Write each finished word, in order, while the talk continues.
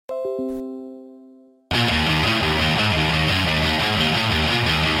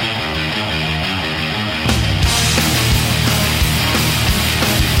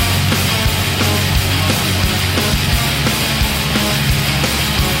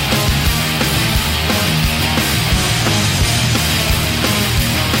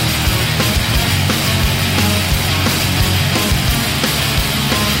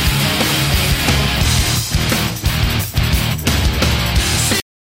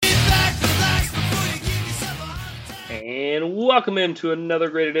Welcome into another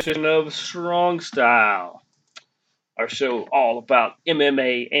great edition of Strong Style, our show all about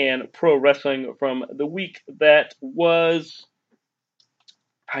MMA and pro wrestling from the week that was.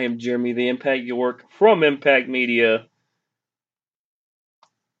 I am Jeremy the Impact York from Impact Media.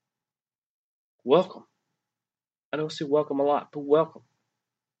 Welcome. I don't say welcome a lot, but welcome.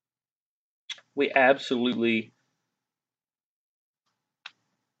 We absolutely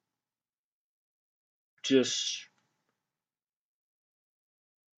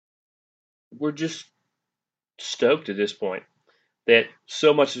we're just stoked at this point that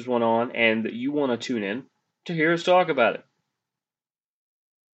so much is going on and that you want to tune in to hear us talk about it.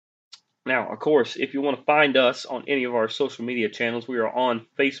 Now, of course, if you want to find us on any of our social media channels, we are on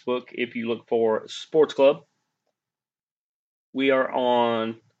Facebook if you look for Sports Club. We are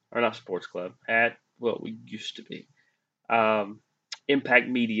on, or not Sports Club, we used to be. Impact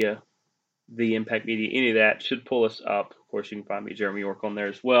Media, the Impact Media, any of that should pull us up. Of course, you can find me, Jeremy York, on there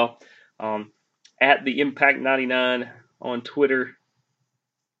as well. At the Impact 99 on Twitter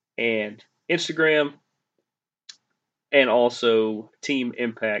and Instagram. And also Team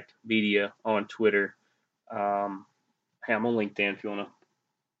Impact Media on Twitter. Hey, I'm on LinkedIn if you want to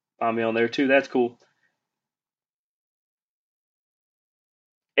find me on there too. That's cool.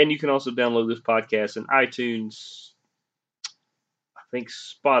 And you can also download this podcast in iTunes, I think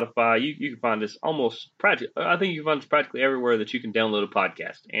Spotify. You can find this I think you can find this practically everywhere that you can download a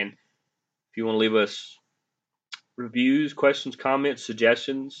podcast. And if you want to leave us reviews, questions, comments,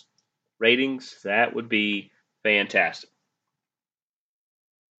 suggestions, ratings, that would be fantastic.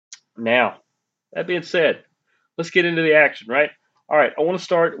 Now, that being said, let's get into the action, right? All right, I want to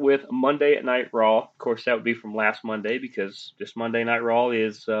start with Monday Night Raw. Of course, that would be from last Monday because this Monday Night Raw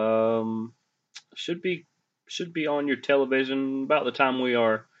is should be on your television about the time we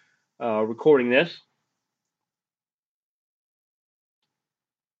are recording this.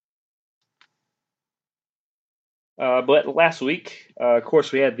 But last week, of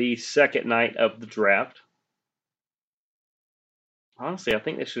course, we had the second night of the draft. Honestly, I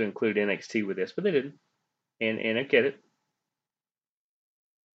think they should include NXT with this, but they didn't. And I get it.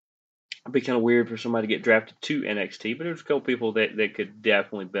 It'd be kind of weird for somebody to get drafted to NXT, but there's a couple people that could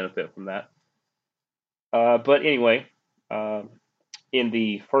definitely benefit from that. But anyway, in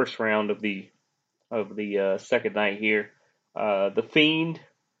the first round of the second night here, The Fiend,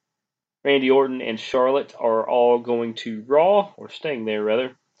 Randy Orton, and Charlotte are all going to Raw, or staying there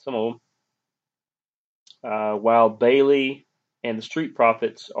rather, some of them, while Bayley and the Street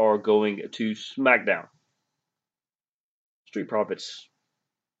Profits are going to SmackDown. Street Profits,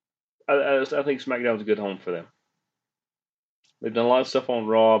 I think SmackDown's a good home for them. They've done a lot of stuff on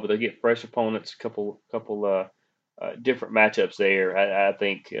Raw, but they get fresh opponents, a couple different matchups there. I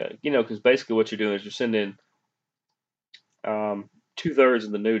think, because basically what you're doing is you're sending 2/3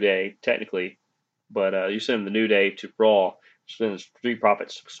 of the New Day, technically, but you're sending the New Day to Raw, sending the Street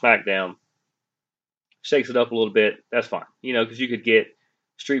Profits to SmackDown, shakes it up a little bit. That's fine, because you could get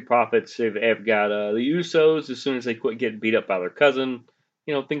Street Profits if they've got the Usos as soon as they quit getting beat up by their cousin,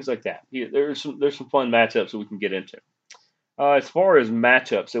 things like that. There's some fun matchups that we can get into. As far as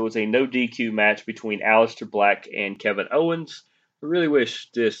matchups, it was a no DQ match between Aleister Black and Kevin Owens. I really wish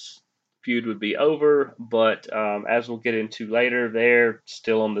this feud would be over, but as we'll get into later, they're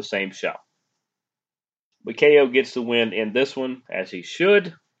still on the same show. But KO gets the win in this one, as he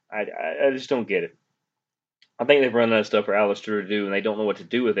should. I just don't get it. I think they've run out of stuff for Aleister to do, and they don't know what to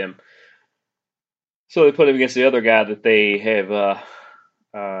do with him. So they put him against the other guy that they have.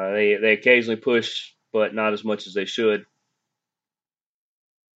 They occasionally push, but not as much as they should.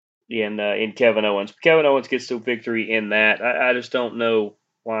 In Kevin Owens. Kevin Owens gets the victory in that. I just don't know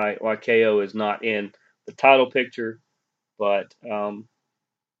why KO is not in the title picture, but being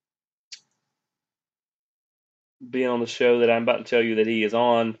on the show that I'm about to tell you that he is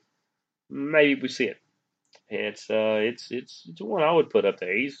on, maybe we see it. It's one I would put up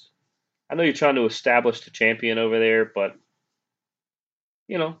there. I know you're trying to establish the champion over there, but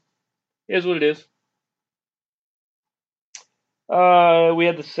it is what it is. We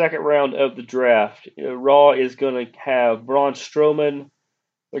had the second round of the draft. Raw is going to have Braun Strowman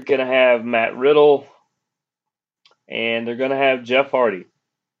They're going to have Matt Riddle, and they're going to have Jeff Hardy.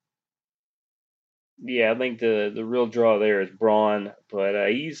 Yeah, I think the real draw there is Braun,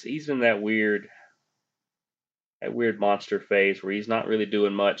 but he's in that weird monster phase where he's not really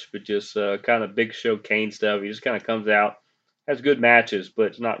doing much, but just kind of big show Kane stuff. He just kind of comes out, has good matches, but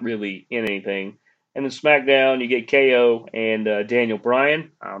it's not really in anything. And then SmackDown, you get KO and Daniel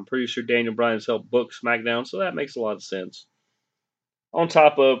Bryan. I'm pretty sure Daniel Bryan's helped book SmackDown, so that makes a lot of sense. On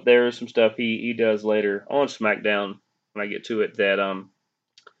top of there's some stuff he does later on SmackDown when I get to it that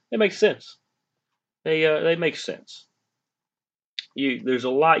it makes sense. They make sense. There's a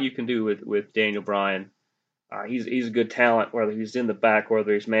lot you can do with Daniel Bryan. He's a good talent, whether he's in the back,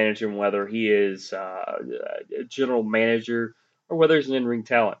 whether he's managing, whether he is a general manager, or whether he's an in-ring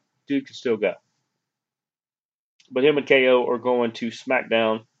talent. Dude can still go. But him and KO are going to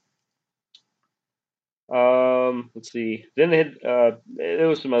SmackDown. Let's see. Then they had there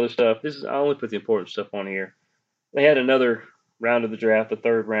was some other stuff. I only put the important stuff on here. They had another round of the draft, the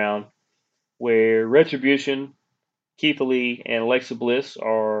third round, where Retribution, Keith Lee, and Alexa Bliss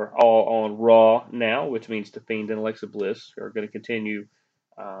are all on Raw now, which means The Fiend and Alexa Bliss are going to continue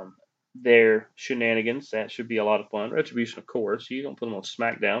their shenanigans. That should be a lot of fun. Retribution, of course. You don't put them on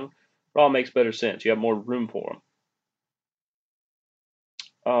SmackDown. Raw makes better sense. You have more room for them.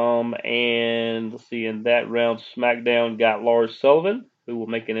 And let's see, in that round, SmackDown got Lars Sullivan, who will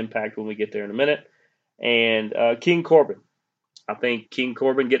make an impact when we get there in a minute, and King Corbin. I think King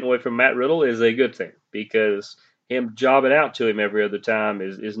Corbin getting away from Matt Riddle is a good thing because him jobbing out to him every other time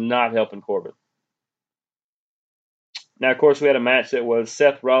is not helping Corbin. Now, of course, we had a match that was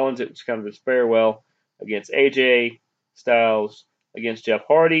Seth Rollins. It was kind of his farewell against AJ Styles against Jeff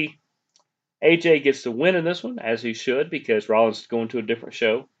Hardy. AJ gets the win in this one, as he should, because Rollins is going to a different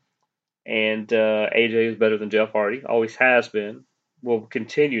show. And AJ is better than Jeff Hardy. Always has been. Will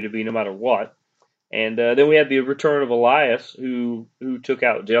continue to be no matter what. And then we had the return of Elias, who took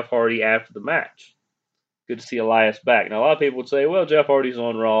out Jeff Hardy after the match. Good to see Elias back. Now, a lot of people would say, well, Jeff Hardy's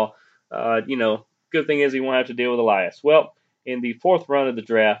on Raw. Good thing is he won't have to deal with Elias. Well, in the fourth round of the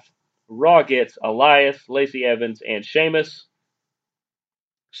draft, Raw gets Elias, Lacey Evans, and Sheamus.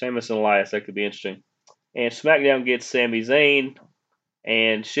 Sheamus and Elias, that could be interesting. And SmackDown gets Sami Zayn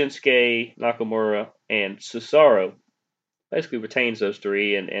and Shinsuke Nakamura and Cesaro. Basically retains those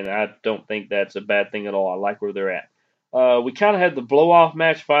three, and I don't think that's a bad thing at all. I like where they're at. We kind of had the blow-off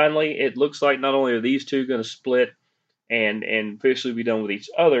match finally. It looks like not only are these two going to split and officially be done with each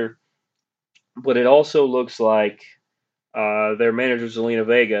other, but it also looks like their manager, Zelina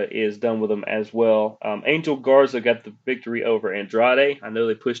Vega, is done with them as well. Angel Garza got the victory over Andrade. I know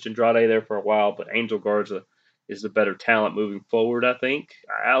they pushed Andrade there for a while, but Angel Garza is the better talent moving forward, I think.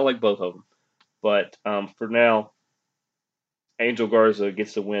 I like both of them. But for now, Angel Garza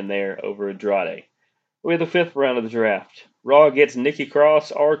gets the win there over Andrade. We have the fifth round of the draft. Raw gets Nikki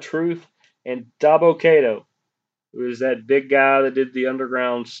Cross, R-Truth, and Dabo Kato, who is that big guy that did the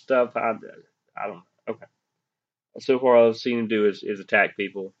underground stuff. I don't know. Okay. So far, all I've seen him do is attack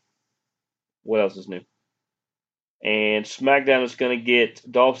people. What else is new? And SmackDown is going to get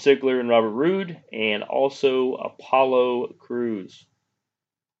Dolph Ziggler and Robert Roode, and also Apollo Crews.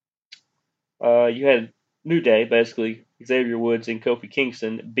 You had New Day, basically. Xavier Woods and Kofi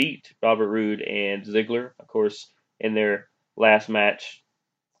Kingston beat Robert Roode and Ziggler, of course, in their last match.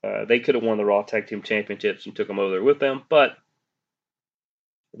 They could have won the Raw Tag Team Championships and took them over there with them, but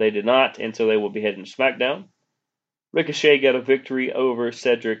they did not, and so they will be heading to SmackDown. Ricochet got a victory over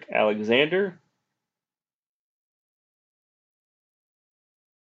Cedric Alexander.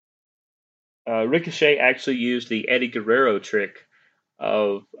 Ricochet actually used the Eddie Guerrero trick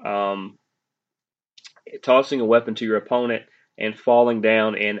of tossing a weapon to your opponent and falling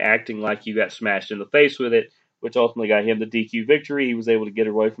down and acting like you got smashed in the face with it, which ultimately got him the DQ victory. He was able to get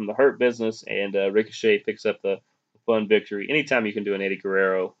away from the Hurt Business, and Ricochet picks up the fun victory. Anytime you can do an Eddie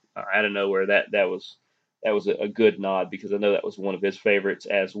Guerrero out of nowhere, that was a good nod, because I know that was one of his favorites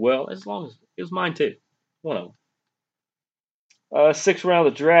as well, as long as it was mine too. One of them. Sixth round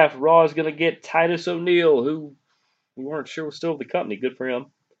of the draft, Raw is going to get Titus O'Neil, who we weren't sure was still with the company. Good for him.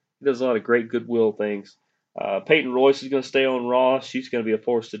 He does a lot of great goodwill things. Peyton Royce is going to stay on Raw. She's going to be a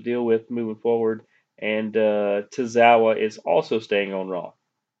force to deal with moving forward. And Tozawa is also staying on Raw.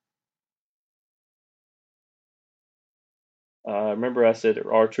 Remember I said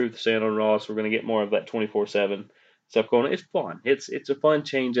R-Truth is staying on Raw, so we're going to get more of that 24/7 stuff going on. It's fun. It's a fun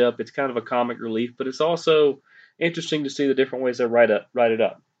change up. It's kind of a comic relief, but it's also interesting to see the different ways they write it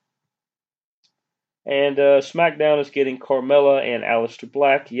up. And SmackDown is getting Carmella and Aleister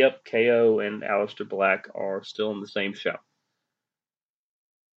Black. Yep, KO and Aleister Black are still in the same show.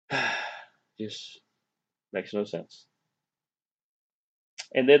 Just makes no sense.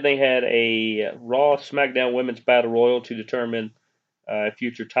 And then they had a Raw SmackDown Women's Battle Royal to determine a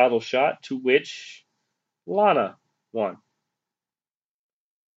future title shot, to which Lana won.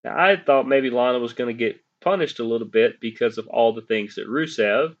 Now, I thought maybe Lana was going to get punished a little bit because of all the things that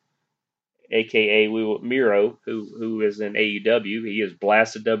Rusev, aka Miro, who is in AEW, he has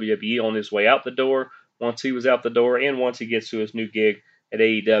blasted WWE on his way out the door. Once he was out the door, and once he gets to his new gig at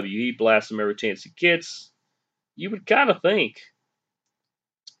AEW, he blasts him every chance he gets. You would kind of think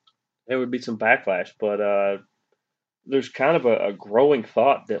there would be some backlash, but there's kind of a growing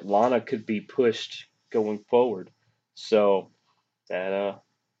thought that Lana could be pushed going forward. So that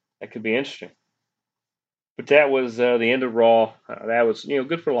could be interesting. But that was the end of Raw. That was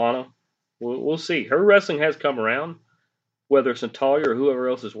good for Lana. We'll see. Her wrestling has come around, whether it's Natalia or whoever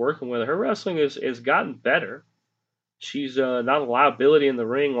else is working with her. Her wrestling is gotten better. She's not a liability in the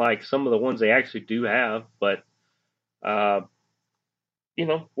ring like some of the ones they actually do have, but uh,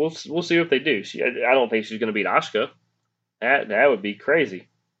 we'll see what they do. I don't think she's going to beat Asuka. That would be crazy.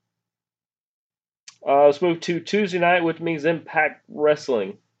 Let's move to Tuesday night, which means Impact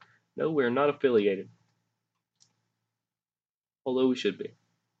Wrestling. No, we're not affiliated, although we should be.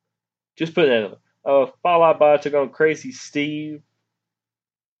 Just put that in. Fall Out Boy took on Crazy Steve.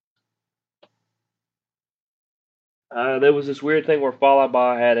 There was this weird thing where Fall Out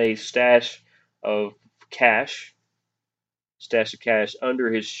Boy had a stash of cash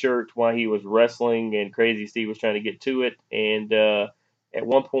under his shirt while he was wrestling, and Crazy Steve was trying to get to it. And at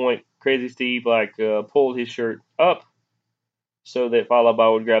one point, Crazy Steve pulled his shirt up so that Fall Out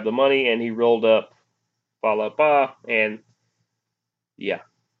Boy would grab the money, and he rolled up Fall Out Boy, and yeah,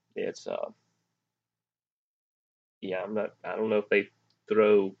 it's I don't know if they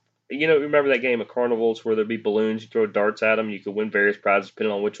throw. Remember that game of carnivals where there'd be balloons, you throw darts at them, you could win various prizes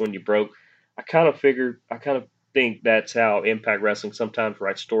depending on which one you broke. I kind of think that's how Impact Wrestling sometimes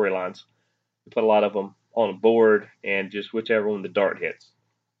writes storylines. You put a lot of them on a board and just whichever one the dart hits.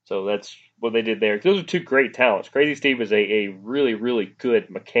 So that's what they did there. Those are two great talents. Crazy Steve is a really, really good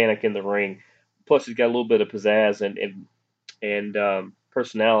mechanic in the ring. Plus, he's got a little bit of pizzazz and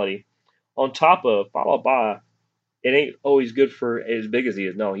personality. On top of, followed by, it ain't always good for as big as he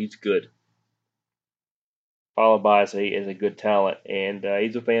is. No, he's good. Followed by is a good talent, and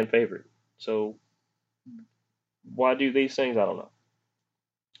he's a fan favorite. So why do these things? I don't know.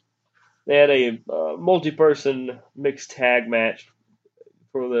 They had a multi-person mixed tag match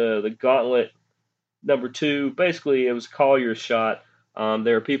for the gauntlet number 2. Basically, it was call your shot.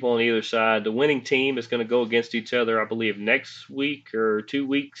 There are people on either side. The winning team is going to go against each other, I believe, next week or 2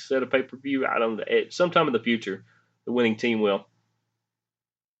 weeks at a pay-per-view. I don't know. Sometime in the future, the winning team will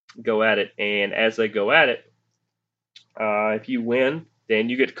go at it. And as they go at it, if you win, then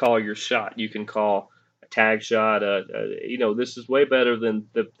you get to call your shot. You can call a tag shot. This is way better than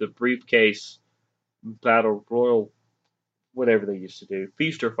the briefcase battle royal, whatever they used to do,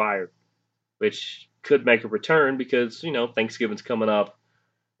 feast or fire, which could make a return because Thanksgiving's coming up.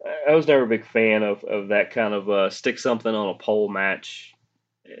 I was never a big fan of that kind of stick something on a pole match,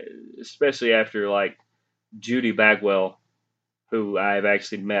 especially after like Judy Bagwell, who I've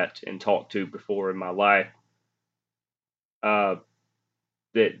actually met and talked to before in my life.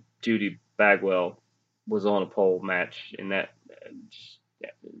 That Judy Bagwell was on a pole match, and that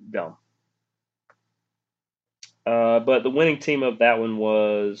dumb. But the winning team of that one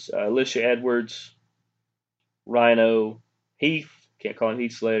was Alicia Edwards, Rhino, Heath, can't call him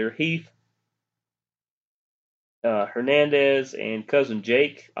Heath Slater, Heath, Hernandez, and Cousin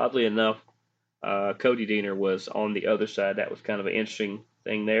Jake. Oddly enough, Cody Deaner was on the other side. That was kind of an interesting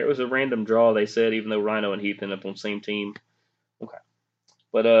thing there. It was a random draw, they said, even though Rhino and Heath ended up on the same team. Okay.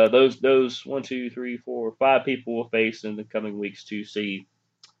 But those 1, 2, 3, 4, 5 people will face in the coming weeks to see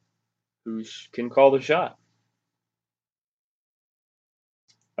who can call the shot.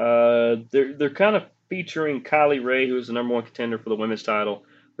 They're kind of featuring Kylie Ray, who is the number 1 contender for the women's title.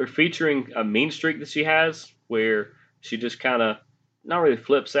 They're featuring a mean streak that she has, where she just kind of not really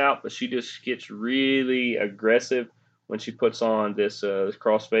flips out, but she just gets really aggressive when she puts on this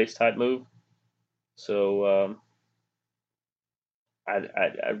crossface type move. So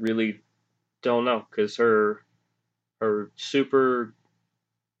I really don't know, because her super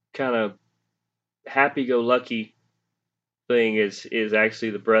kind of happy-go-lucky thing is actually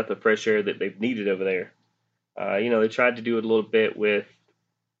the breath of fresh air that they've needed over there. They tried to do it a little bit with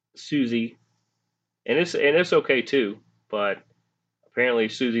Susie, and it's okay too, but apparently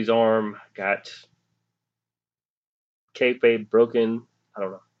Susie's arm got kayfabe broken. I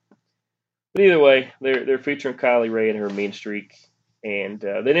don't know. But either way, they're featuring Kylie Ray and her mean streak, and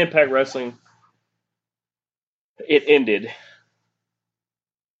then Impact Wrestling it ended,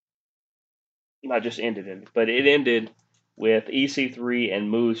 not just ended, but it ended with EC3 and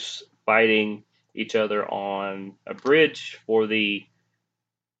Moose fighting each other on a bridge for the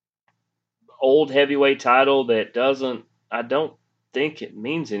old heavyweight title that doesn't, I don't think it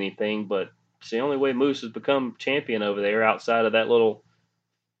means anything, but it's the only way Moose has become champion over there outside of that little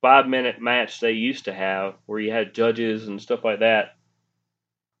 5 minute match they used to have where you had judges and stuff like that.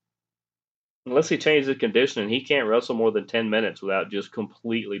 Unless he changes the conditioning, he can't wrestle more than 10 minutes without just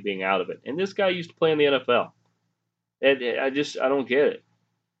completely being out of it. And this guy used to play in the NFL. I don't get it.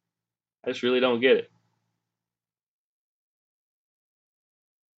 I just really don't get it.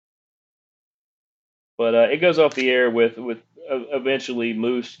 But it goes off the air with eventually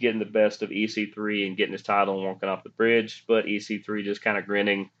Moose getting the best of EC3 and getting his title and walking off the bridge. But EC3 just kind of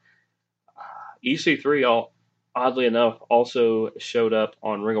grinning. EC3, oddly enough, also showed up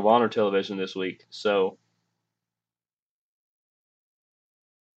on Ring of Honor television this week. So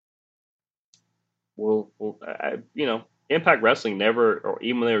Impact Wrestling never, or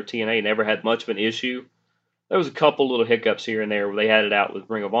even their TNA, never had much of an issue. There was a couple little hiccups here and there where they had it out with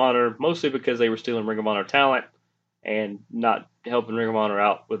Ring of Honor, mostly because they were stealing Ring of Honor talent and not helping Ring of Honor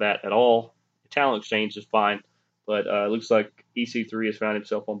out with that at all. The talent exchange is fine, but it looks like EC3 has found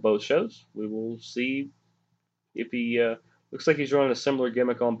himself on both shows. We will see if he looks like he's running a similar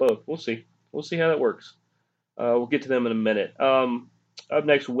gimmick on both. We'll see. We'll see how that works. We'll get to them in a minute. Up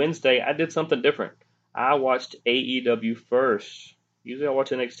next Wednesday, I did something different. I watched AEW first. Usually I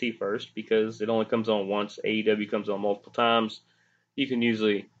watch NXT first because it only comes on once. AEW comes on multiple times. You can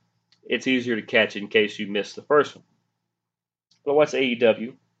usually, it's easier to catch in case you missed the first one. But I watched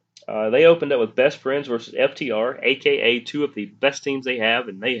AEW. They opened up with Best Friends versus FTR, aka two of the best teams they have,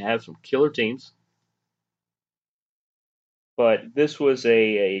 and they have some killer teams. But this was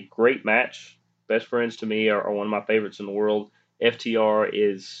a great match. Best Friends to me are one of my favorites in the world. FTR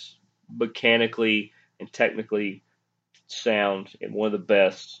is mechanically and technically sound and one of the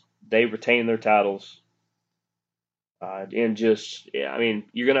best. They retain their titles. And just, yeah, I mean,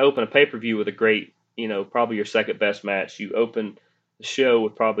 you're going to open a pay per view with a great, probably your second best match. You open the show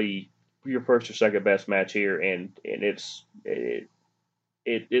with probably your first or second best match here, and it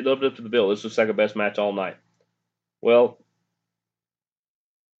lived up to the bill. This was the second best match all night. Well,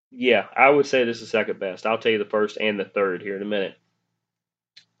 yeah, I would say this is second best. I'll tell you the first and the third here in a minute.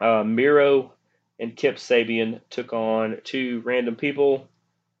 Miro and Kip Sabian took on two random people.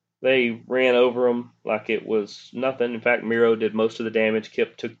 They ran over them like it was nothing. In fact, Miro did most of the damage.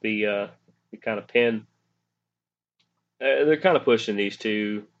 Kip took the kind of pin. They're kind of pushing these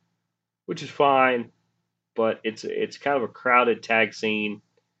two, which is fine, but it's kind of a crowded tag scene,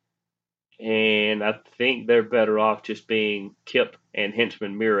 and I think they're better off just being Kip and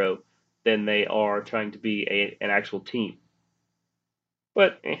henchman Miro than they are trying to be an actual team.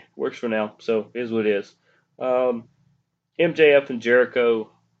 But works for now, so it is what it is. Um, MJF and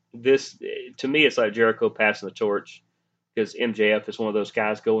Jericho. This to me, it's like Jericho passing the torch because MJF is one of those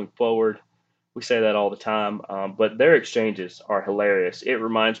guys going forward. We say that all the time, but their exchanges are hilarious. It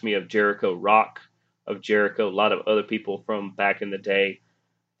reminds me of Jericho Rock, of Jericho, a lot of other people from back in the day.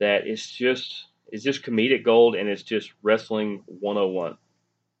 That it's just comedic gold, and it's just wrestling 101.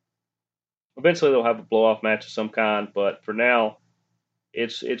 Eventually, they'll have a blow off match of some kind, but for now,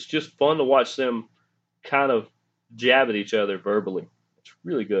 it's just fun to watch them kind of jab at each other verbally. It's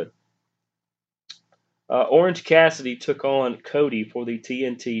really good. Orange Cassidy took on Cody for the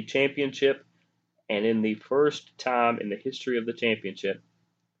TNT Championship, and in the first time in the history of the championship,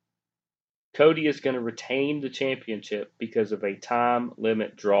 Cody is going to retain the championship because of a time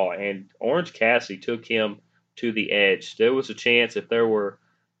limit draw. And Orange Cassidy took him to the edge. There was a chance if there were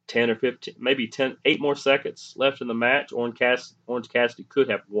 10 or 15, maybe 10, 8 more seconds left in the match, Orange Cassidy could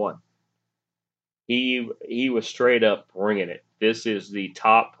have won. He was straight up bringing it. This is the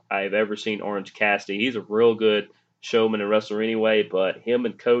top I've ever seen Orange Cassidy. He's a real good showman and wrestler anyway, but him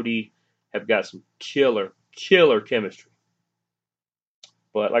and Cody have got some killer chemistry.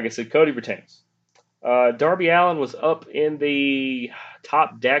 But like I said, Cody retains. Darby Allin was up in the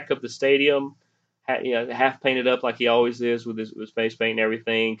top deck of the stadium, half painted up like he always is with his face paint and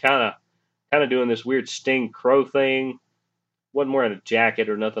everything. Kind of doing this weird Sting Crow thing. Wasn't wearing a jacket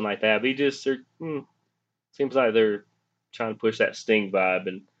or nothing like that. But he just seems like they're trying to push that Sting vibe,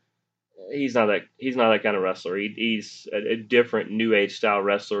 and he's not that kind of wrestler. He's a different New Age style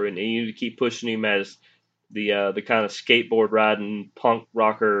wrestler, and you need to keep pushing him as the kind of skateboard riding punk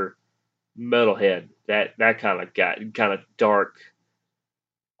rocker metalhead, that kind of guy, kind of dark,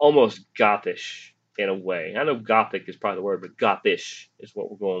 almost gothish in a way. I know gothic is probably the word, but gothish is what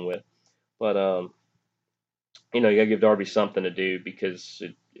we're going with. But You got to give Darby something to do because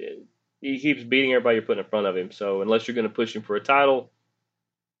he keeps beating everybody you're putting in front of him. So unless you're going to push him for a title,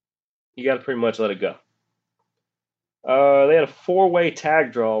 you got to pretty much let it go. They had a four-way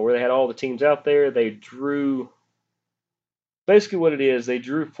tag draw where they had all the teams out there. They drew basically what it is. They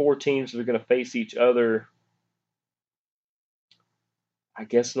drew four teams that are going to face each other, I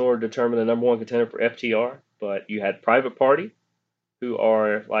guess, in order to determine the number one contender for FTR. But you had Private Party, who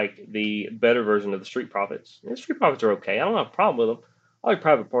are like the better version of the Street Profits. And the Street Profits are okay. I don't have a problem with them. I like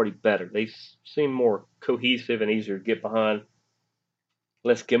Private Party better. They seem more cohesive and easier to get behind,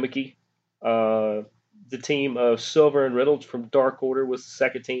 less gimmicky. The team of Silver and Reynolds from Dark Order was the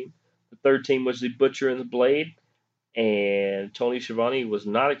second team. The third team was the Butcher and the Blade. And Tony Schiavone was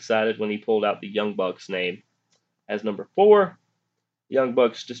not excited when he pulled out the Young Bucks name as number 4. Young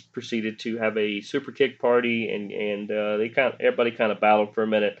Bucks just proceeded to have a super kick party, and everybody kind of battled for a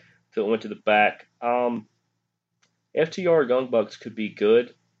minute until it went to the back. FTR Young Bucks could be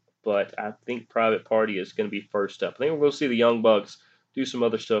good, but I think Private Party is going to be first up. I think we're going to see the Young Bucks do some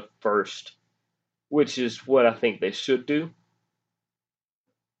other stuff first, which is what I think they should do.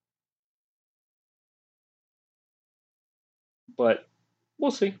 But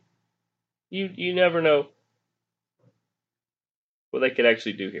we'll see. You never know what they could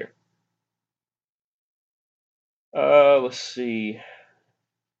actually do here. Let's see.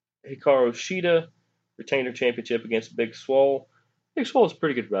 Hikaru Shida retained her championship against Big Swole. Big Swole is a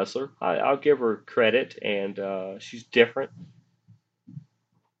pretty good wrestler. I'll give her credit, and she's different.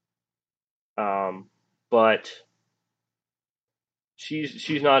 But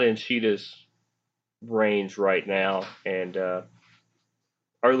she's not in Shida's range right now, and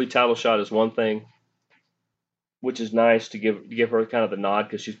early title shot is one thing, which is nice to give her kind of the nod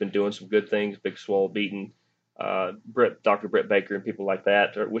because she's been doing some good things. Big Swole beating Dr. Britt Baker and people like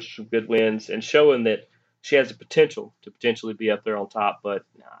that, which are some good wins, and showing that she has the potential to potentially be up there on top. But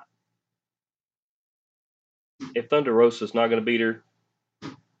if Thunder Rosa's not going to beat her,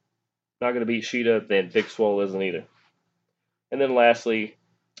 not going to beat Shida, then Big Swole isn't either. And then lastly,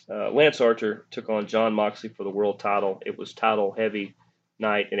 Lance Archer took on Jon Moxley for the world title. It was title heavy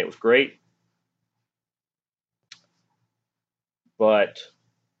night, and it was great. But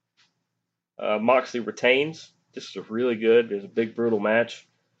Moxley retains. This is a really good. It's a big, brutal match.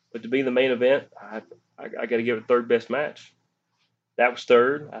 But to be the main event, I got to give it third best match. That was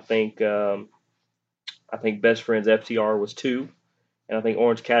third. I think Best Friends FTR was 2, and I think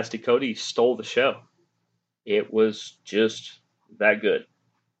Orange Cassidy Cody stole the show. It was just that good.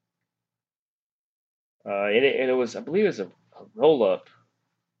 And it was, I believe, it was a roll up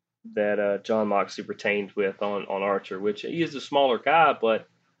that Jon Moxley retained with on Archer, which he is a smaller guy, but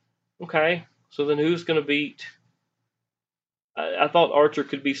okay. So then who's going to beat? I thought Archer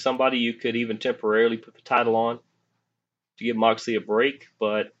could be somebody you could even temporarily put the title on to give Moxley a break,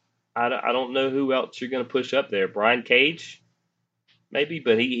 but I don't know who else you're going to push up there. Brian Cage, maybe,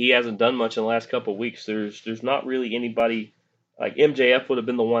 but he hasn't done much in the last couple of weeks. There's not really anybody. Like MJF would have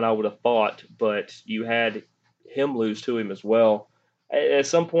been the one I would have thought, but you had him lose to him as well. At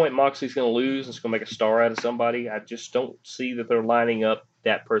some point, Moxley's going to lose and it's going to make a star out of somebody. I just don't see that they're lining up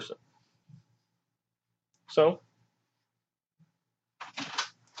that person. So,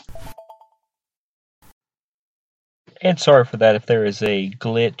 and sorry for that if there is a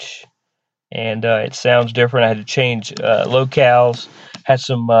glitch and it sounds different. I had to change locales. Had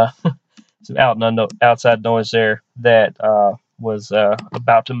some outside noise there that was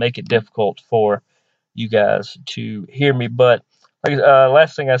about to make it difficult for you guys to hear me. But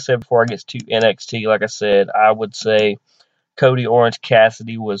last thing I said before I get to NXT, like I said, I would say Cody Orange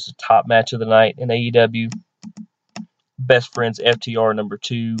Cassidy was the top match of the night in AEW. Best Friends FTR number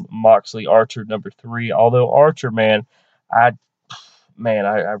 2, Moxley Archer number 3. Although Archer, man, I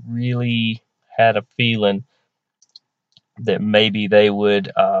really had a feeling that maybe they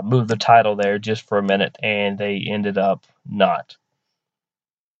would move the title there just for a minute, and they ended up not.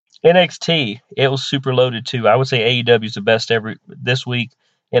 NXT, it was super loaded too. I would say AEW is the best ever this week.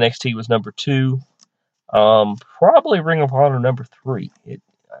 NXT was number 2. Probably Ring of Honor number 3.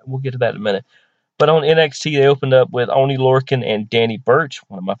 We'll get to that in a minute. But on NXT, they opened up with Oney Lorcan and Danny Burch,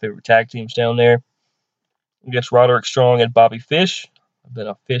 one of my favorite tag teams down there. I guess Roderick Strong and Bobby Fish. I've been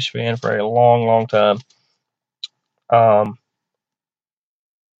a Fish fan for a long, long time. I'm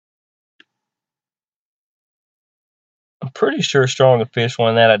pretty sure Strong and Fish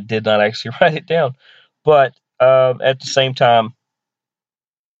won that. I did not actually write it down. But at the same time,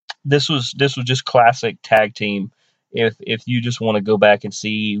 this was just classic tag team. If you just want to go back and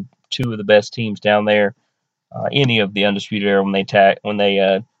see two of the best teams down there, any of the Undisputed Era when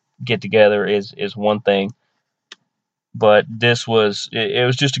they get together is one thing. But it was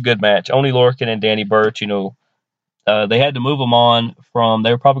just a good match. Only Lorcan and Danny Burch, they had to move him on from.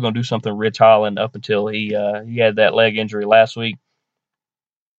 They were probably going to do something Rich Holland up until he had that leg injury last week.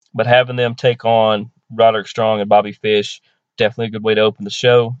 But having them take on Roderick Strong and Bobby Fish, definitely a good way to open the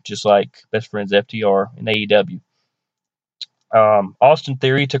show, just like Best Friends FTR and AEW. Austin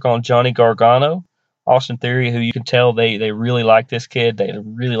Theory took on Johnny Gargano. Austin Theory, who you can tell they really like this kid. They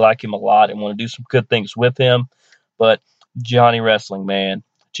really like him a lot and want to do some good things with him. But Johnny Wrestling, man.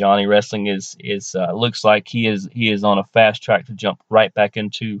 Johnny Wrestling is looks like he is on a fast track to jump right back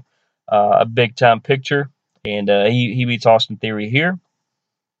into a big time picture. And he beats Austin Theory here.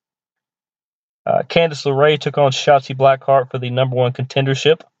 Candice LeRae took on Shotzi Blackheart for the #1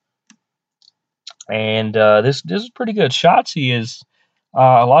 contendership. And this is pretty good. Shotzi is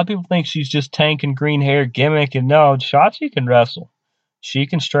a lot of people think she's just tank and green hair gimmick, and no, Shotzi can wrestle. She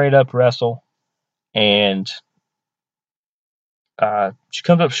can straight up wrestle, and she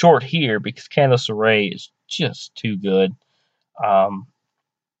comes up short here because Candice LeRae is just too good.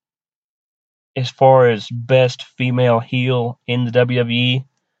 As far as best female heel in the WWE,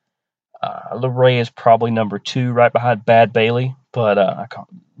 LeRae is probably number 2, right behind Bad Bailey. But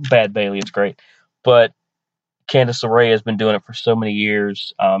Bad Bailey is great, but Candice LeRae has been doing it for so many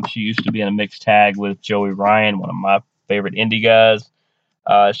years. She used to be in a mixed tag with Joey Ryan, one of my favorite indie guys.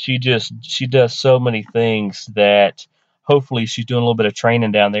 She does so many things that hopefully she's doing a little bit of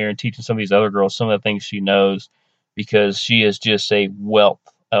training down there and teaching some of these other girls some of the things she knows, because she is just a wealth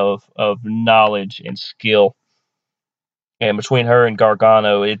of knowledge and skill. And between her and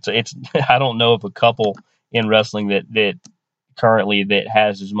Gargano, it's I don't know of a couple in wrestling that currently that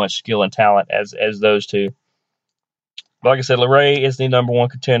has as much skill and talent as those two. Like I said, LeRae is the #1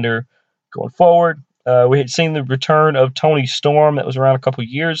 contender going forward. We had seen the return of Toni Storm. That was around a couple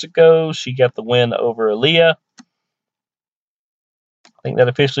years ago. She got the win over Aaliyah. I think that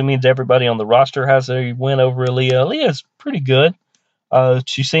officially means everybody on the roster has a win over Aaliyah. Aaliyah is pretty good.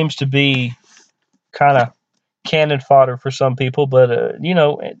 She seems to be kind of cannon fodder for some people, but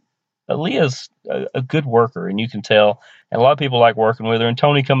Aaliyah's a good worker, and you can tell. And a lot of people like working with her. And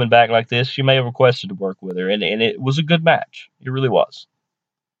Toni coming back like this, she may have requested to work with her, and it was a good match. It really was.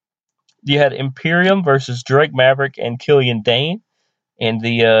 You had Imperium versus Drake Maverick and Killian Dane, and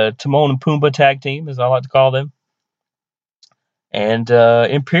the Timon and Pumbaa tag team, as I like to call them. And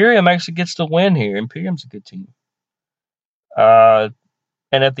Imperium actually gets the win here. Imperium's a good team. And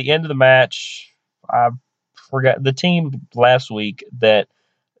at the end of the match, I forgot the team last week that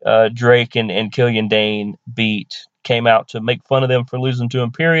Drake and Killian Dane beat came out to make fun of them for losing to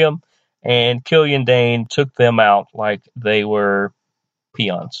Imperium, and Killian Dane took them out like they were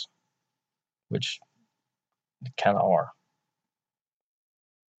peons, which they kind of are.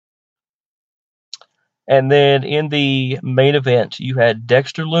 And then in the main event, you had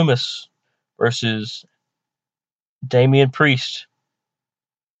Dexter Lumis versus Damian Priest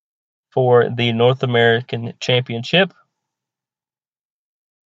for the North American Championship.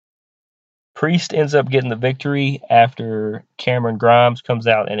 Priest ends up getting the victory after Cameron Grimes comes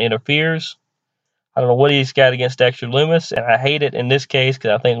out and interferes. I don't know what he's got against Dexter Lumis, and I hate it in this case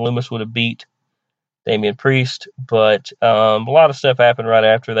because I think Lumis would have beat Damian Priest, but a lot of stuff happened right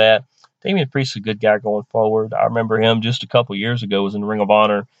after that. Damian Priest is a good guy going forward. I remember him just a couple years ago was in Ring of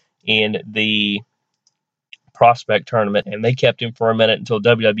Honor in the Prospect tournament, and they kept him for a minute until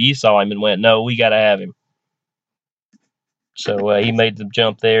WWE saw him and went, no, we got to have him. So he made the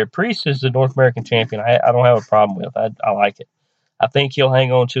jump there. Priest is the North American champion. I don't have a problem with it. I like it. I think he'll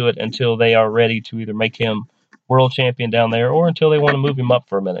hang on to it until they are ready to either make him world champion down there or until they want to move him up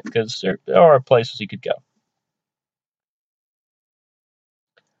for a minute, because there are places he could go.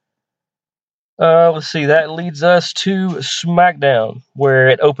 Let's see. That leads us to SmackDown, where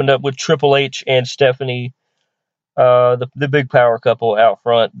it opened up with Triple H and Stephanie, the big power couple out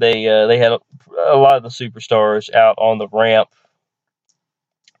front. They had a lot of the superstars out on the ramp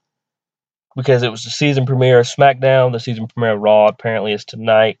because it was the season premiere of SmackDown. The season premiere of Raw apparently is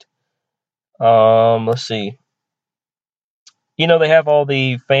tonight. Let's see. They have all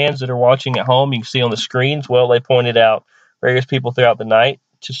the fans that are watching at home. You can see on the screens. Well, they pointed out various people throughout the night.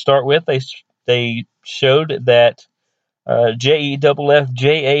 To start with, they showed that JEFFJARRETT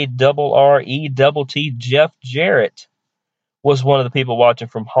Jeff Jarrett was one of the people watching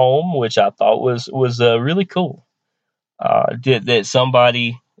from home, which I thought was really cool. That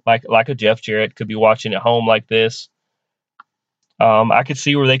somebody like a Jeff Jarrett could be watching at home like this. I could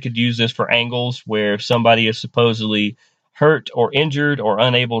see where they could use this for angles where somebody is supposedly hurt or injured or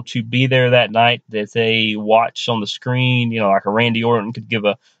unable to be there that night, that they watch on the screen, like a Randy Orton could give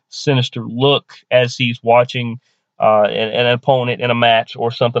a sinister look as he's watching an opponent in a match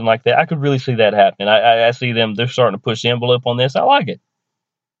or something like that. I could really see that happening. I see them, they're starting to push the envelope on this. I like it.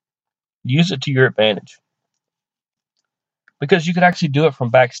 Use it to your advantage. Because you could actually do it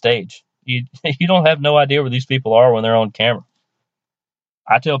from backstage. You you don't have no idea where these people are when they're on camera.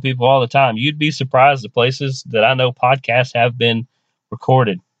 I tell people all the time, you'd be surprised the places that I know podcasts have been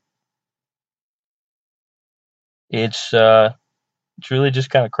recorded. It's really just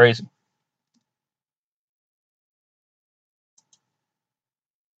kind of crazy.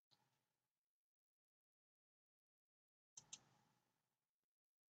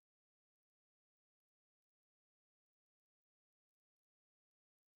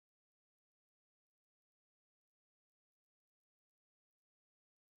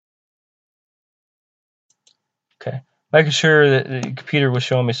 Okay. Making sure that the computer was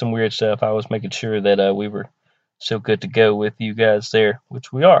showing me some weird stuff. I was making sure that we were so good to go with you guys there,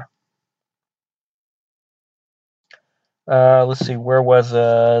 which we are. Let's see, where was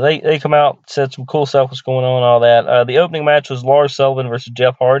they come out, said some cool stuff was going on, all that. The opening match was Lars Sullivan versus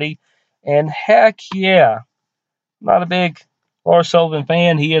Jeff Hardy, and heck yeah, not a big Lars Sullivan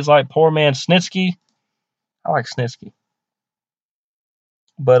fan. He is like poor man Snitsky. I like Snitsky,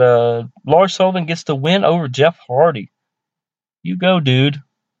 but Lars Sullivan gets the win over Jeff Hardy. You go, dude.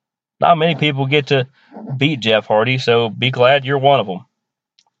 Not many people get to beat Jeff Hardy, so be glad you're one of them.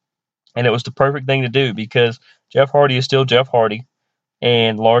 And it was the perfect thing to do because Jeff Hardy is still Jeff Hardy,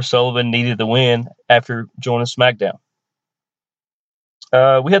 and Lars Sullivan needed the win after joining SmackDown.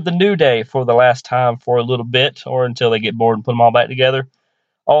 We had the New Day for the last time for a little bit, or until they get bored and put them all back together.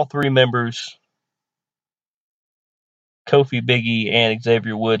 All three members, Kofi, Big E, and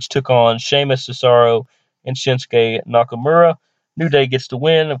Xavier Woods, took on Sheamus, Cesaro, and Shinsuke Nakamura. New Day gets the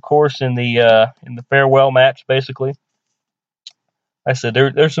win, of course, in the farewell match, basically. I said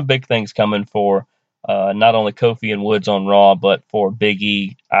there's some big things coming for not only Kofi and Woods on Raw, but for Big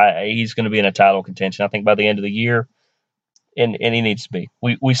E. He's going to be in a title contention, I think, by the end of the year, and he needs to be.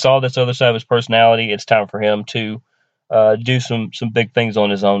 We saw this other side of his personality. It's time for him to do some big things on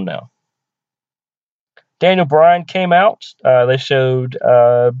his own now. Daniel Bryan came out. They showed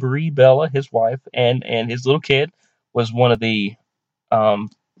Brie Bella, his wife, and his little kid was one of the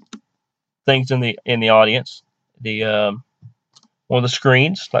things in the audience. The one of the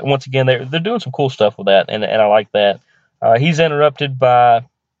screens. Like, once again, they're doing some cool stuff with that, and I like that. He's interrupted by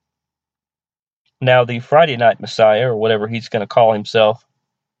now the Friday Night Messiah, or whatever he's going to call himself.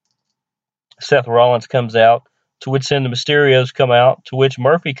 Seth Rollins comes out, to which then the Mysterios come out, to which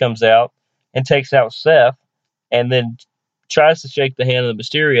Murphy comes out and takes out Seth, and then tries to shake the hand of the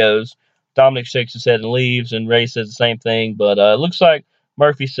Mysterios. Dominic shakes his head and leaves, and Ray says the same thing, but it looks like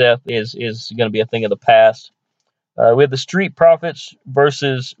Murphy Seth is going to be a thing of the past. We have the Street Profits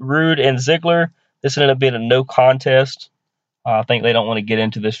versus Rude and Ziggler. This ended up being a no contest. I think they don't want to get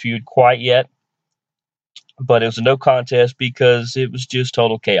into this feud quite yet. But it was a no contest because it was just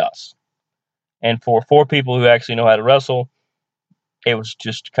total chaos. And for four people who actually know how to wrestle, it was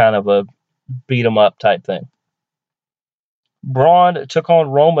just kind of a beat 'em up type thing. Braun took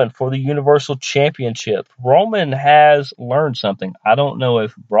on Roman for the Universal Championship. Roman has learned something. I don't know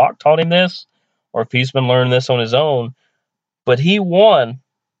if Brock taught him this or if he's been learning this on his own, but he won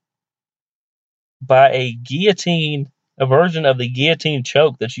by a version of the guillotine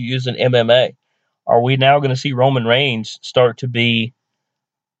choke that you use in MMA. Are we now going to see Roman Reigns start to be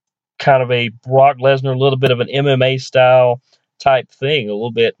kind of a Brock Lesnar, a little bit of an MMA style type thing? A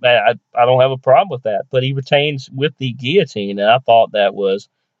little bit. I don't have a problem with that, but he retains with the guillotine, and I thought that was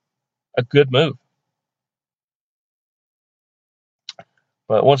a good move.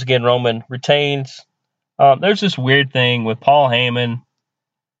 But once again, Roman retains. There's this weird thing with Paul Heyman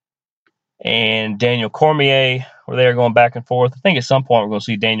and Daniel Cormier, where they're going back and forth. I think at some point we're going to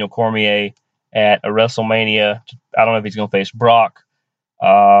see Daniel Cormier at a WrestleMania. I don't know if he's going to face Brock.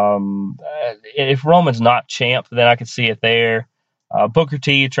 If Roman's not champ, then I could see it there. Booker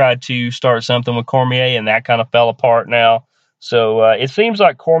T tried to start something with Cormier, and that kind of fell apart now. So it seems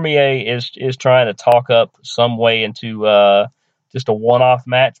like Cormier is trying to talk up some way into just a one-off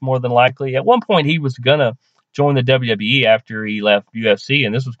match, more than likely. At one point, he was going to join the WWE after he left UFC,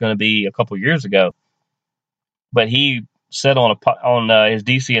 and this was going to be a couple years ago. But he said on his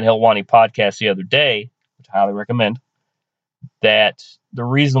DC and Helwani podcast the other day, which I highly recommend, that the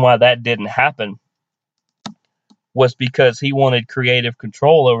reason why that didn't happen was because he wanted creative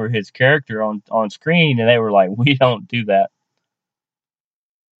control over his character on screen, and they were like, we don't do that.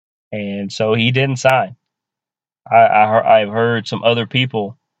 And so he didn't sign. I've heard some other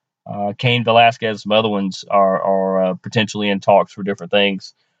people, Cain Velasquez, some other ones are potentially in talks for different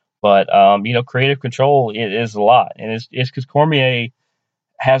things. But creative control is a lot, and it's because Cormier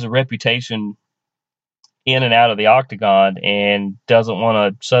has a reputation in and out of the octagon and doesn't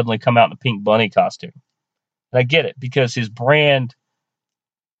want to suddenly come out in a pink bunny costume. And I get it, because his brand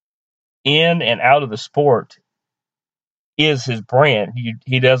in and out of the sport is his brand.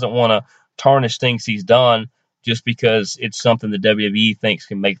 He doesn't want to tarnish things he's done just because it's something the WWE thinks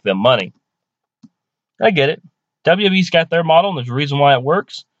can make them money. I get it. WWE's got their model, and there's a reason why it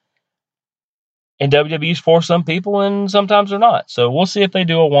works. And WWE's for some people, and sometimes they're not. So we'll see if they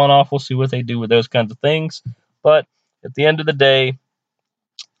do a one-off. We'll see what they do with those kinds of things. But at the end of the day,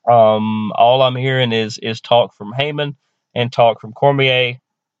 all I'm hearing is talk from Heyman and talk from Cormier.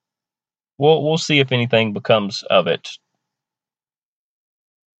 We'll see if anything becomes of it.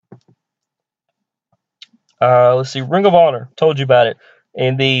 Let's see. Ring of Honor. Told you about it.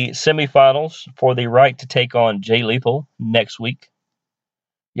 In the semifinals for the right to take on Jay Lethal next week.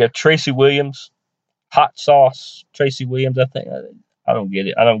 You have Tracy Williams. Hot Sauce Tracy Williams, I think. I don't get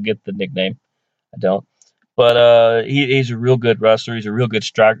it. I don't get the nickname. I don't. But he's a real good wrestler. He's a real good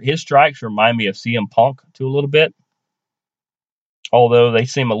striker. His strikes remind me of CM Punk too a little bit, although they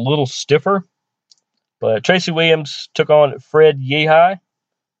seem a little stiffer. But Tracy Williams took on Fred Yehi.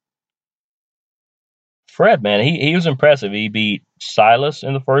 Fred, man, he was impressive. He beat Silas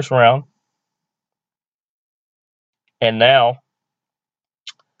in the first round. And now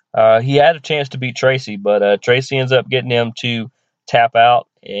he had a chance to beat Tracy, but Tracy ends up getting him to tap out.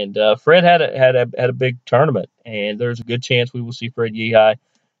 And Fred had a big tournament, and there's a good chance we will see Fred Yehi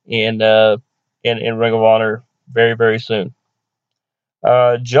in Ring of Honor very, very soon.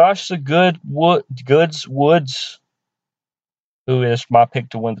 Josh the Goods Woods, who is my pick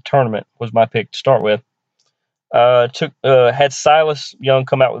to win the tournament, was my pick to start with. Had Silas Young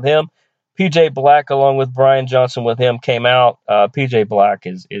come out with him. PJ Black, along with Brian Johnson with him, came out. PJ Black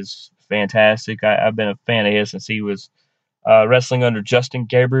is fantastic. I've been a fan of his since he was wrestling under Justin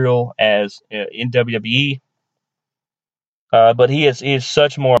Gabriel as in WWE. But he is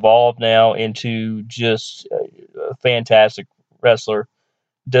such more evolved now into just a fantastic wrestler.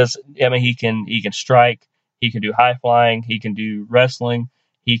 He can strike, he can do high flying, he can do wrestling,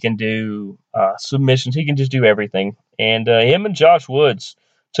 he can do submissions, he can just do everything. And him and Josh Woods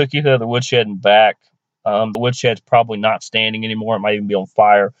took you to the woodshed and back. The woodshed's probably not standing anymore. It might even be on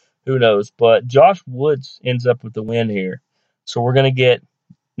fire. Who knows? But Josh Woods ends up with the win here. So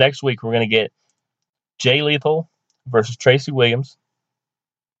next week we're gonna get Jay Lethal versus Tracy Williams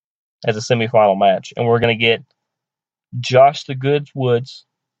as a semifinal match, and we're gonna get Josh the Goods Woods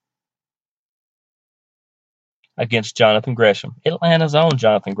against Jonathan Gresham, Atlanta's own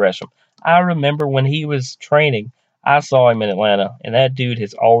Jonathan Gresham. I remember when he was training, I saw him in Atlanta, and that dude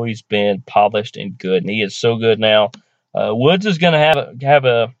has always been polished and good, and he is so good now. Woods is going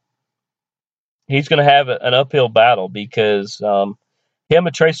to he's going to have an uphill battle because him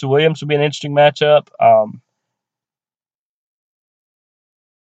and Tracy Williams will be an interesting matchup.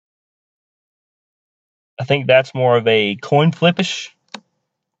 I think that's more of a coin flippish.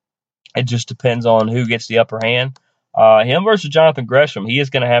 It just depends on who gets the upper hand. Him versus Jonathan Gresham, he is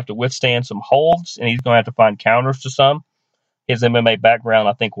going to have to withstand some holds, and he's going to have to find counters to some. His MMA background,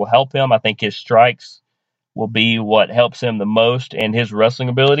 I think, will help him. I think his strikes will be what helps him the most, and his wrestling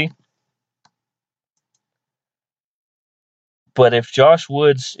ability. But if Josh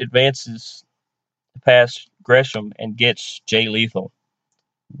Woods advances past Gresham and gets Jay Lethal,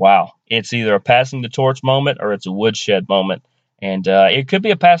 wow, it's either a passing the torch moment or it's a woodshed moment. And it could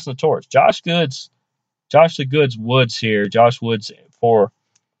be a passing the torch. Josh the Goods Woods here. Josh Woods for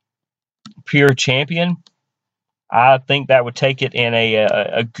pure champion. I think that would take it in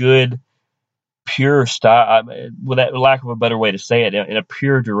a good pure style, with that lack of a better way to say it, in a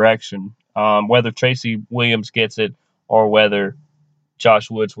pure direction. Whether Tracy Williams gets it or whether Josh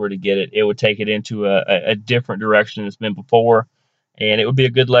Woods were to get it, it would take it into a different direction than it's been before, and it would be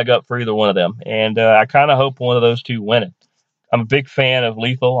a good leg up for either one of them. And I kind of hope one of those two win it. I'm a big fan of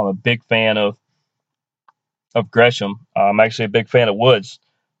Lethal. I'm a big fan of Gresham. I'm actually a big fan of Woods.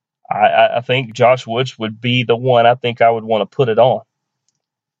 I think Josh Woods would be the one I think I would want to put it on.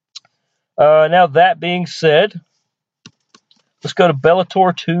 Now, that being said, let's go to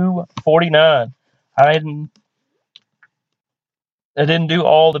Bellator 249. I didn't do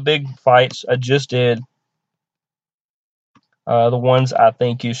all the big fights. I just did the ones I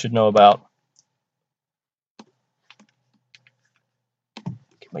think you should know about.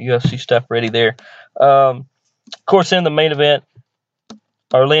 Get my UFC stuff ready there. Of course, in the main event,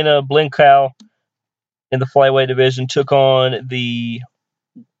 Arlena Blencow in the flyweight division took on the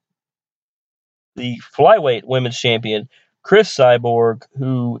flyweight women's champion, Cris Cyborg,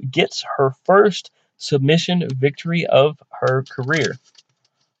 who gets her first submission victory of her career.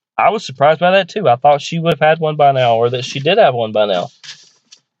 I was surprised by that too. I thought she would have had one by now, or that she did have one by now.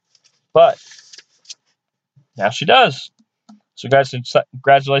 But now she does. So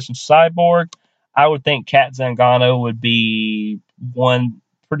congratulations, Cyborg. I would think Kat Zingano would be one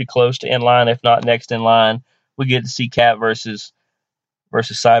pretty close to in line, if not next in line. We get to see Kat versus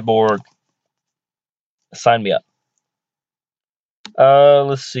Cyborg. Sign me up.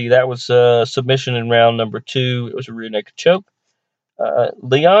 Let's see. That was submission in round number 2. It was a rear naked choke.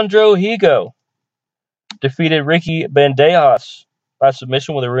 Leandro Higo defeated Ricky Bandejas by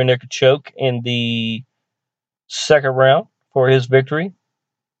submission with a rear naked choke in the second round for his victory.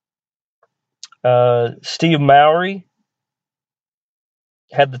 Steve Mowry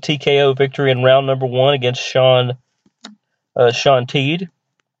had the TKO victory in round number 1 against Sean Teed.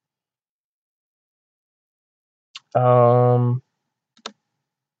 And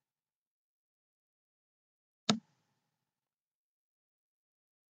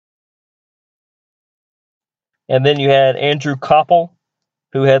then you had Andrew Koppel,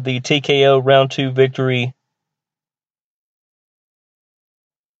 who had the TKO round 2 victory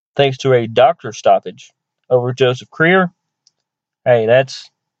thanks to a doctor stoppage over Joseph Creer. Hey, that's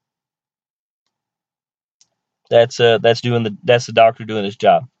the doctor doing his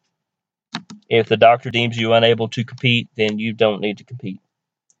job. If the doctor deems you unable to compete, then you don't need to compete.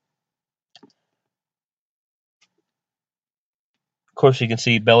 Of course, you can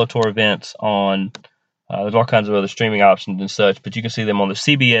see Bellator events on. There's all kinds of other streaming options and such, but you can see them on the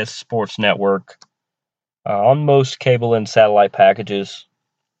CBS Sports Network, on most cable and satellite packages.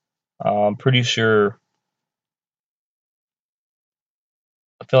 I'm pretty sure.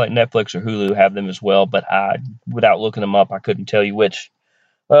 I feel like Netflix or Hulu have them as well, but without looking them up, I couldn't tell you which.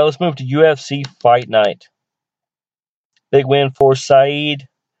 Let's move to UFC Fight Night. Big win for Said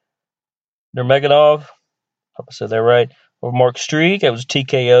Nurmagomedov. Hope I said that right. Over Mark Streak. It was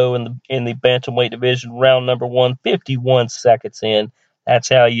TKO in the bantamweight division, round number 1, 51 seconds in. That's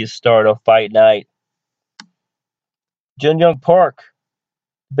how you start a fight night. Jin Young Park.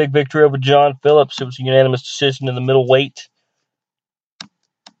 Big victory over John Phillips. It was a unanimous decision in the middleweight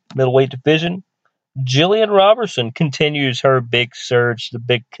division. Jillian Robertson continues her big surge, the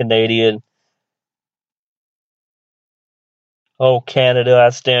big Canadian. Oh, Canada, I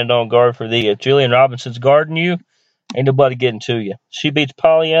stand on guard for thee. If Jillian Robinson's guarding you, ain't nobody getting to you. She beats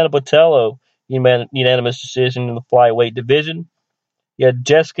Polyana Botello, unanimous decision in the flyweight division. You had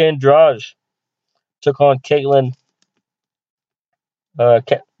Jessica Andrade took on Caitlin.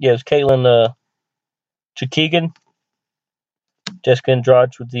 Caitlin Chookagian. Jessica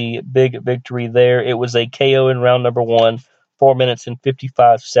Andrade with the big victory there. It was a KO in round number 1, 4 minutes and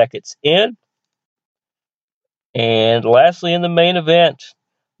 55 seconds in. And lastly, in the main event,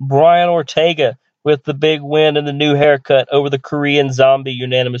 Brian Ortega with the big win and the new haircut over the Korean Zombie,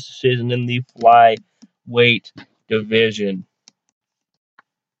 unanimous decision in the flyweight division.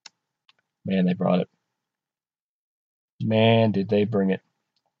 Man, they brought it. Man, did they bring it.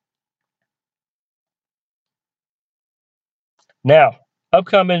 Now,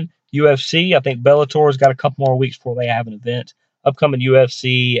 upcoming UFC, I think Bellator's got a couple more weeks before they have an event. Upcoming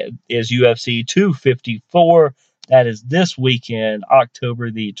UFC is UFC 254. That is this weekend, October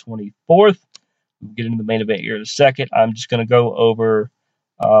the 24th. We'll get into the main event here in a second. I'm just going to go over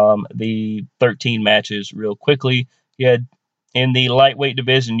the 13 matches real quickly. In the lightweight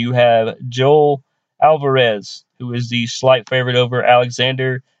division, you have Joel Alvarez, who is the slight favorite over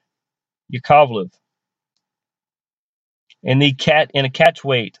Alexander Yakovlev. In a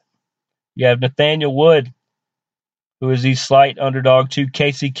catchweight, you have Nathaniel Wood, who is the slight underdog to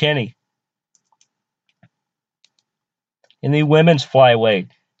Casey Kenny. In the women's flyweight,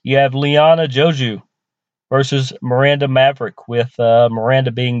 you have Liana Joju versus Miranda Maverick, with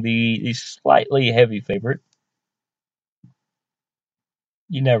Miranda being the slightly heavy favorite.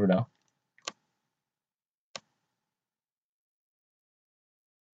 You never know.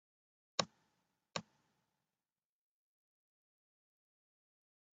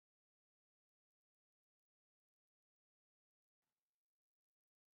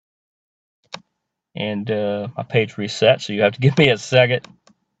 And my page reset, so you have to give me a second.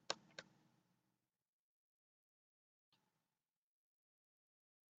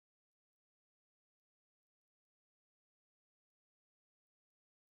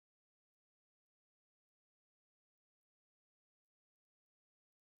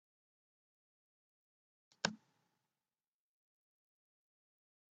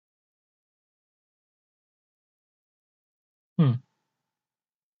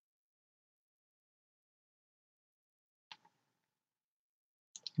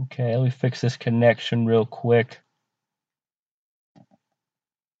 Okay, let me fix this connection real quick.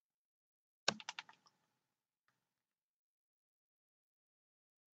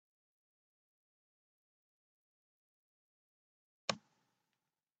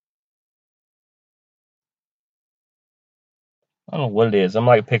 I don't know what it is. I'm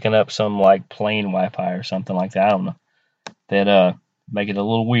like picking up some like plain Wi-Fi or something like that. I don't know. That make it a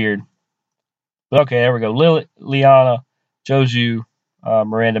little weird. But okay, there we go. Liana, Joju,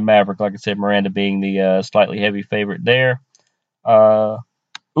 Miranda Maverick. Like I said, Miranda being the slightly heavy favorite there.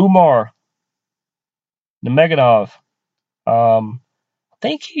 Umar Nurmagomedov. I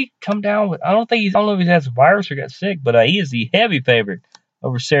think he come down with. I don't know if he has a virus or got sick, but he is the heavy favorite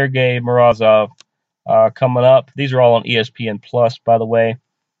over Sergey Morozov coming up. These are all on ESPN Plus, by the way.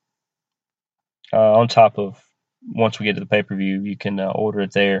 On top of once we get to the pay-per-view, you can order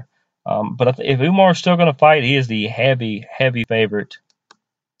it there. But if Umar's still going to fight, he is the heavy favorite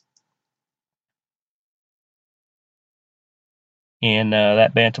in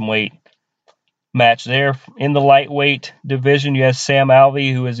that bantamweight match there. In the lightweight division, you have Sam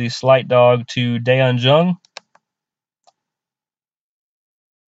Alvey, who is the slight dog to Daeun Jung.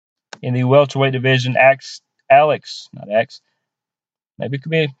 In the welterweight division, maybe it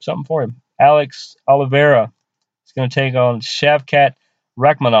could be something for him. Alex Oliveira is going to take on Shavkat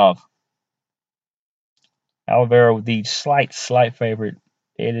Rakhmonov. Oliveira with the slight favorite.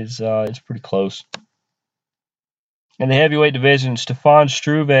 It's pretty close. In the heavyweight division, Stefan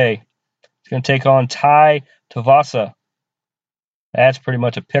Struve is going to take on Tai Tuivasa. That's pretty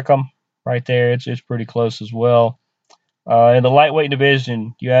much a pick'em right there. It's pretty close as well. In the lightweight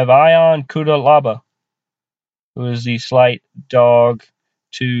division, you have Ion Kudalaba, who is the slight dog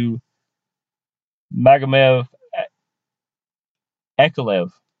to Magomed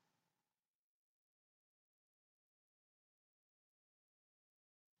Ankalaev.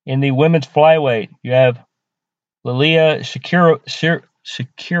 In the women's flyweight, you have Lilia Shakirova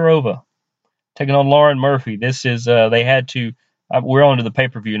taking on Lauren Murphy. This is they had to. We're on to the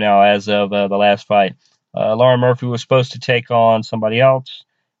pay-per-view now as of the last fight. Lauren Murphy was supposed to take on somebody else,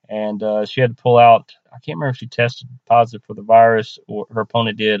 and she had to pull out. I can't remember if she tested positive for the virus or her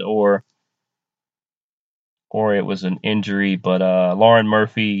opponent did, or it was an injury. But Lauren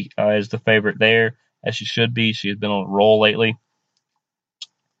Murphy is the favorite there, as she should be. She has been on a roll lately.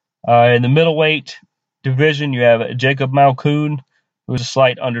 In the middleweight division, you have Jacob Malkoun, who is a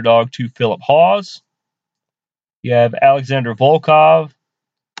slight underdog to Philip Hawes. You have Alexander Volkov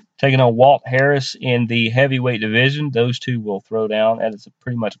taking on Walt Harris in the heavyweight division. Those two will throw down, and it's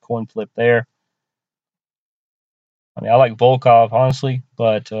pretty much a coin flip there. I mean, I like Volkov, honestly,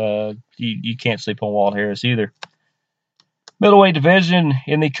 but you can't sleep on Walt Harris either. Middleweight division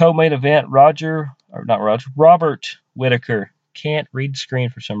in the co-main event, Robert Whitaker. Can't read the screen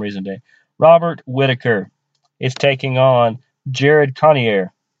for some reason today. Robert Whitaker is taking on Jared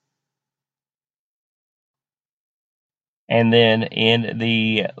Cannonier. And then in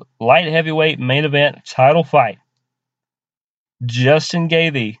the light heavyweight main event title fight, Justin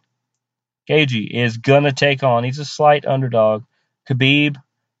Gaethje is going to take on, he's a slight underdog, Kabib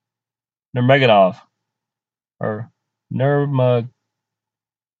Nurmagomedov.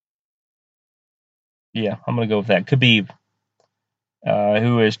 Yeah, I'm going to go with that. Kabib,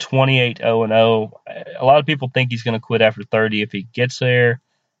 who is 28-0-0. A lot of people think he's going to quit after 30 if he gets there.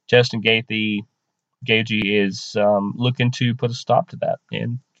 Justin Gaethje is looking to put a stop to that,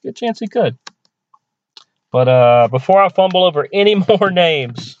 and good chance he could. But before I fumble over any more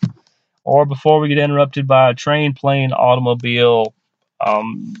names, or before we get interrupted by a train, plane, automobile,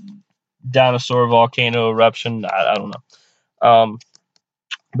 dinosaur, volcano eruption, I don't know.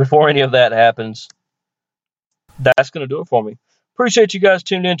 Before any of that happens, that's going to do it for me. Appreciate you guys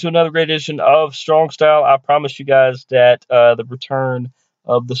tuned in to another great edition of Strong Style. I promise you guys that the return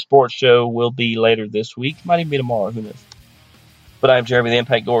of the sports show will be later this week. Might even be tomorrow. Who knows? But I'm Jeremy the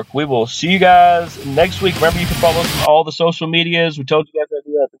Impact Dork. We will see you guys next week. Remember, you can follow us on all the social medias. We told you guys that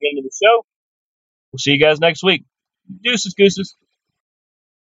at the beginning of the show. We'll see you guys next week. Deuces, gooses.